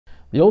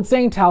The old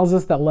saying tells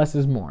us that less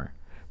is more.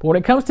 But when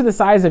it comes to the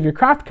size of your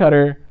craft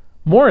cutter,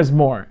 more is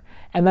more.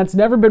 And that's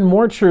never been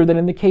more true than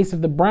in the case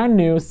of the brand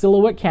new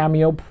Silhouette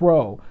Cameo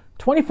Pro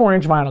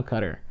 24-inch vinyl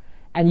cutter.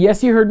 And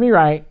yes, you heard me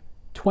right,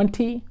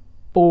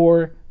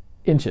 24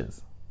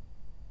 inches.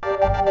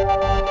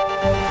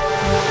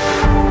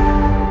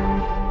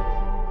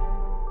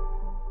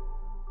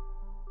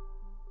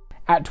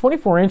 At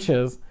 24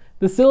 inches,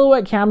 the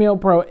Silhouette Cameo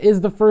Pro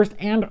is the first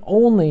and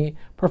only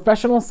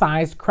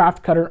professional-sized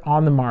craft cutter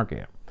on the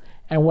market.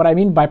 And what I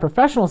mean by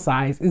professional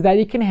size is that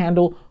it can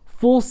handle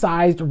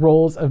full-sized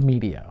rolls of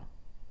media.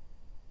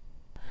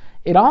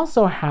 It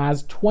also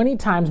has 20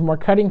 times more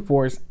cutting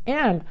force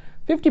and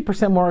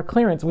 50% more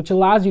clearance, which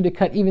allows you to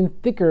cut even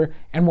thicker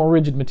and more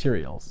rigid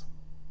materials.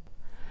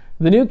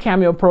 The new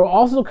Cameo Pro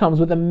also comes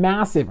with a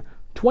massive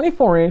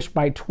 24-inch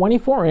by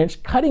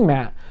 24-inch cutting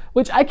mat,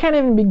 which I can't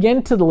even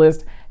begin to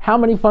list how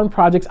many fun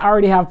projects I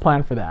already have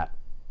planned for that.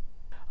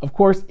 Of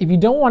course, if you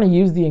don't want to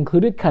use the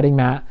included cutting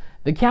mat,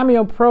 the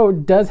Cameo Pro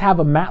does have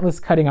a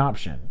matless cutting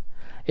option.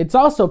 It's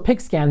also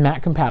PickScan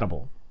mat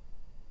compatible.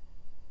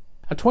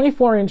 A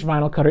 24-inch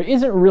vinyl cutter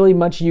isn't really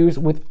much use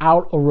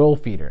without a roll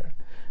feeder.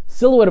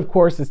 Silhouette, of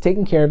course, is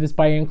taking care of this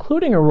by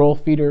including a roll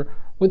feeder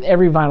with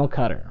every vinyl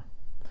cutter.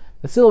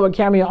 The Silhouette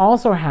Cameo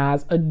also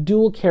has a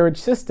dual carriage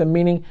system,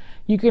 meaning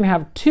you can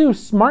have two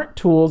smart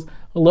tools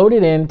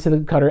loaded into the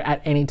cutter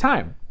at any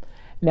time.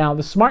 Now,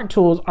 the smart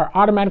tools are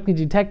automatically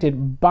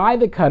detected by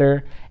the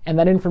cutter, and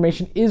that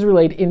information is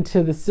relayed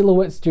into the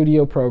Silhouette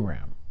Studio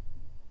program.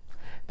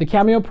 The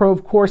Cameo Pro,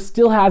 of course,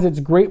 still has its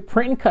great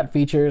print and cut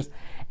features,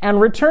 and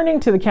returning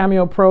to the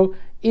Cameo Pro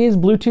is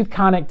Bluetooth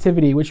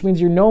connectivity, which means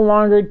you're no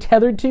longer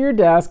tethered to your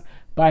desk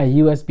by a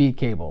USB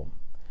cable.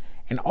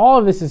 And all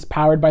of this is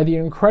powered by the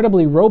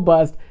incredibly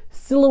robust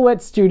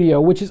Silhouette Studio,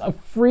 which is a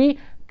free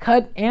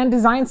cut and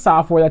design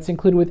software that's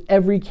included with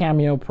every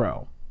Cameo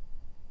Pro.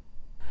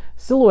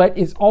 Silhouette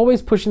is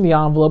always pushing the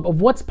envelope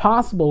of what's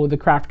possible with the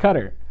craft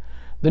cutter.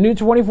 The new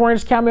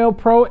 24-inch Cameo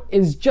Pro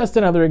is just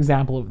another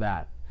example of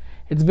that.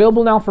 It's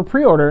available now for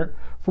pre-order.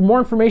 For more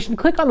information,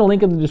 click on the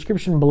link in the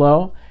description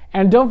below,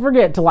 and don't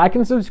forget to like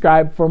and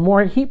subscribe for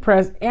more heat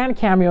press and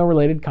Cameo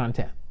related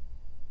content.